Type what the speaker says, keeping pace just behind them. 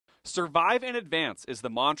Survive and advance is the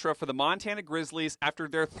mantra for the Montana Grizzlies after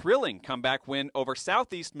their thrilling comeback win over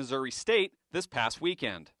Southeast Missouri State this past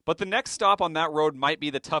weekend. But the next stop on that road might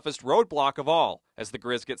be the toughest roadblock of all, as the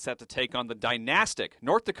Grizz get set to take on the dynastic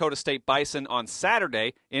North Dakota State Bison on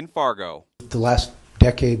Saturday in Fargo. The last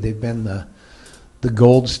decade they've been the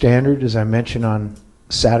gold standard, as I mentioned on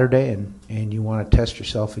Saturday, and you want to test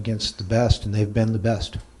yourself against the best, and they've been the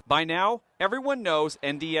best. By now, everyone knows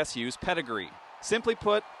NDSU's pedigree. Simply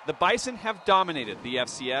put, the Bison have dominated the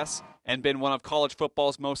FCS and been one of college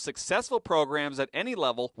football's most successful programs at any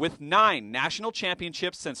level, with 9 national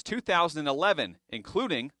championships since 2011,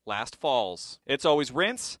 including last fall's. It's always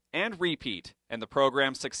rinse and repeat, and the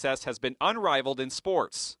program's success has been unrivaled in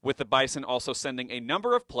sports, with the Bison also sending a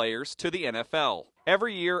number of players to the NFL.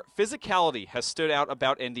 Every year, physicality has stood out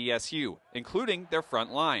about NDSU, including their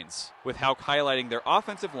front lines, with Houck highlighting their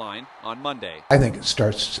offensive line on Monday. I think it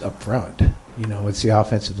starts up front. You know, it's the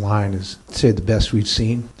offensive line is, say, the best we've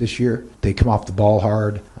seen this year. They come off the ball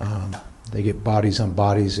hard. They get bodies on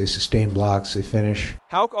bodies. They sustain blocks. They finish.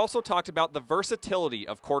 Houck also talked about the versatility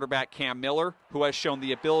of quarterback Cam Miller, who has shown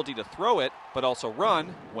the ability to throw it, but also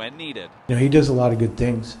run when needed. You know, he does a lot of good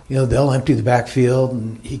things. You know, they'll empty the backfield,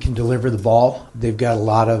 and he can deliver the ball. They've got a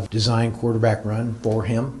lot of design quarterback run for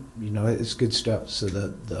him. You know, it's good stuff. So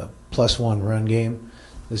the +1 run game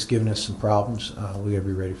has given us some problems. We got to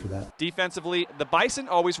be ready for that. Defensively, the Bison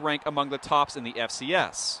always rank among the tops in the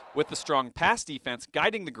FCS, with the strong pass defense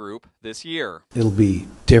guiding the group this year. It'll be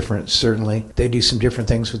different, certainly. They do some different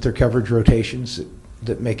things with their coverage rotations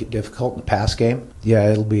that make it difficult in the pass game. Yeah,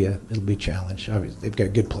 it'll be a challenge. Obviously, they've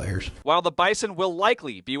got good players. While the Bison will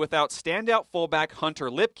likely be without standout fullback Hunter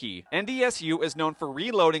Lipke, NDSU is known for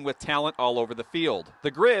reloading with talent all over the field. The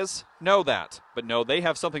Grizz know that, but know they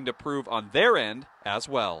have something to prove on their end as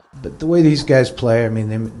well. But the way these guys play, I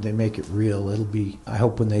mean, they make it real. It'll be, I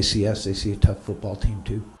hope when they see us, they see a tough football team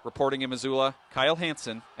too. Reporting in Missoula, Kyle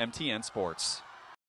Hansen, MTN Sports.